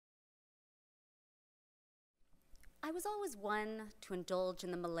I was always one to indulge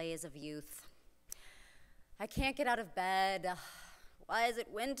in the malaise of youth. I can't get out of bed. Why is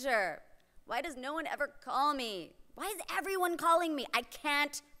it winter? Why does no one ever call me? Why is everyone calling me? I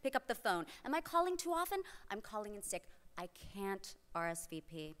can't pick up the phone. Am I calling too often? I'm calling in sick. I can't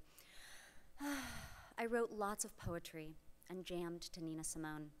RSVP. I wrote lots of poetry and jammed to Nina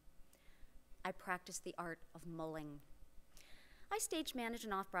Simone. I practiced the art of mulling. I stage managed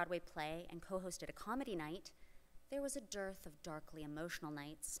an off-Broadway play and co-hosted a comedy night. There was a dearth of darkly emotional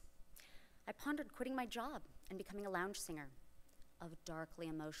nights. I pondered quitting my job and becoming a lounge singer of darkly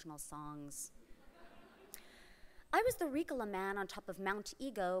emotional songs. I was the Ricola man on top of Mount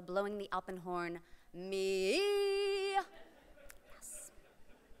Ego blowing the Alpenhorn, me. Yes.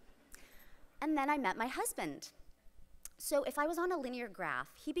 And then I met my husband. So if I was on a linear graph,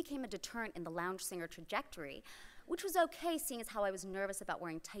 he became a deterrent in the lounge singer trajectory, which was okay seeing as how I was nervous about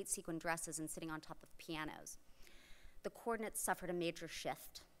wearing tight sequin dresses and sitting on top of pianos. The coordinates suffered a major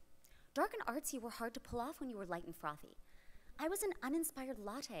shift. Dark and artsy were hard to pull off when you were light and frothy. I was an uninspired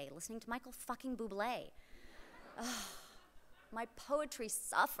latte listening to Michael fucking Bublé. My poetry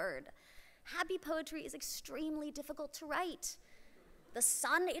suffered. Happy poetry is extremely difficult to write. The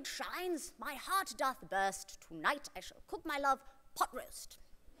sun it shines, my heart doth burst. Tonight I shall cook my love pot roast.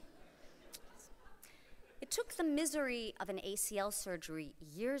 It took the misery of an ACL surgery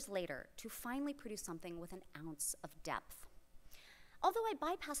years later to finally produce something with an ounce of depth. Although I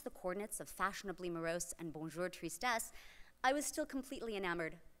bypassed the coordinates of fashionably morose and bonjour tristesse, I was still completely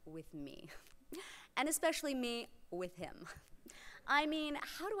enamored with me, and especially me with him. I mean,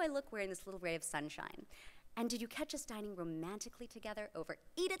 how do I look wearing this little ray of sunshine? And did you catch us dining romantically together over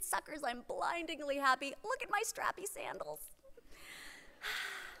eat it suckers, I'm blindingly happy, look at my strappy sandals.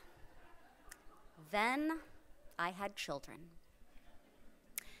 Then I had children.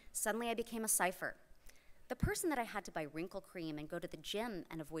 Suddenly I became a cipher. The person that I had to buy wrinkle cream and go to the gym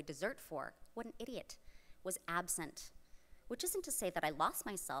and avoid dessert for, what an idiot, was absent. Which isn't to say that I lost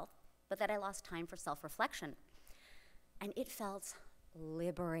myself, but that I lost time for self-reflection. And it felt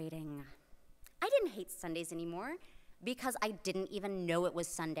liberating. I didn't hate Sundays anymore because I didn't even know it was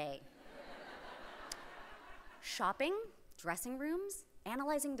Sunday. Shopping, dressing rooms,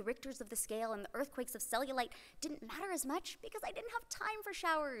 analyzing the Richters of the scale and the earthquakes of cellulite didn't matter as much because I didn't have time for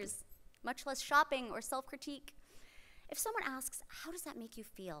showers, much less shopping or self-critique. If someone asks, how does that make you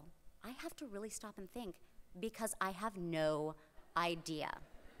feel? I have to really stop and think because I have no idea.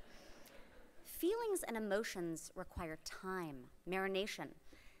 Feelings and emotions require time, marination.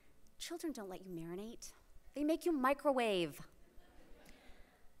 Children don't let you marinate. They make you microwave.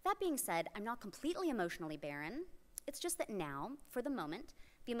 That being said, I'm not completely emotionally barren. It's just that now, for the moment,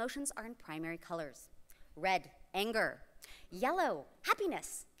 the emotions are in primary colors. Red, anger. Yellow,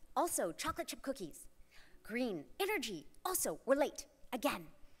 happiness. Also, chocolate chip cookies. Green, energy. Also, we're late. Again.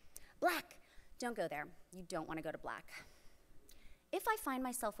 Black, don't go there. You don't want to go to black. If I find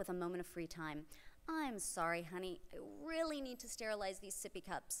myself with a moment of free time, I'm sorry, honey, I really need to sterilize these sippy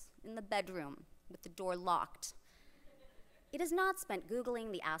cups in the bedroom with the door locked. It is not spent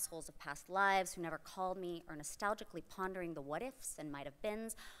Googling the assholes of past lives who never called me or nostalgically pondering the what-ifs and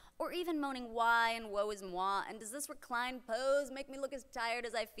might-have-beens or even moaning why and woe is moi and does this reclined pose make me look as tired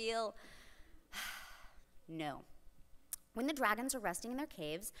as I feel? No. When the dragons are resting in their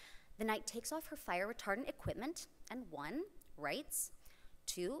caves, the knight takes off her fire retardant equipment and 1, writes,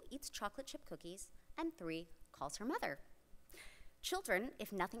 2, eats chocolate chip cookies, and 3, calls her mother. Children,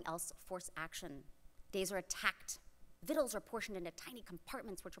 if nothing else, force action. Days are attacked. Victuals are portioned into tiny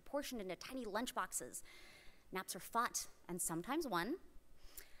compartments, which are portioned into tiny lunchboxes. Naps are fought, and sometimes won.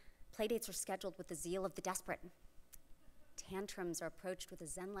 Playdates are scheduled with the zeal of the desperate. Tantrums are approached with a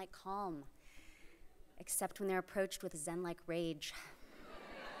zen-like calm, except when they're approached with a zen-like rage.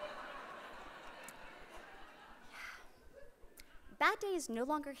 Bad days no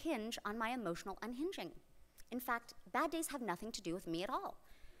longer hinge on my emotional unhinging. In fact, bad days have nothing to do with me at all.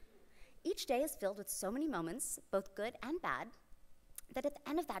 Each day is filled with so many moments, both good and bad, that at the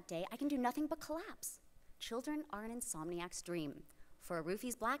end of that day, I can do nothing but collapse. Children are an insomniac's dream. For a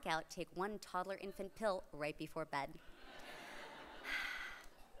roofie's blackout, take 1 toddler infant pill right before bed.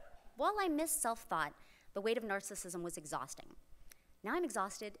 While I miss self-thought, the weight of narcissism was exhausting. Now I'm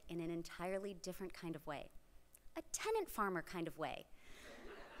exhausted in an entirely different kind of way. A tenant farmer kind of way.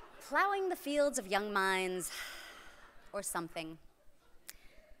 Plowing the fields of young minds, or something.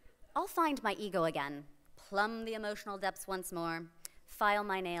 I'll find my ego again, plumb the emotional depths once more, file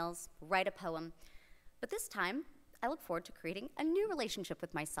my nails, write a poem. But this time, I look forward to creating a new relationship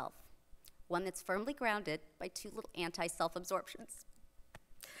with myself, one that's firmly grounded by 2 little anti-self-absorptions.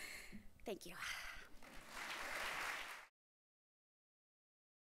 Thank you.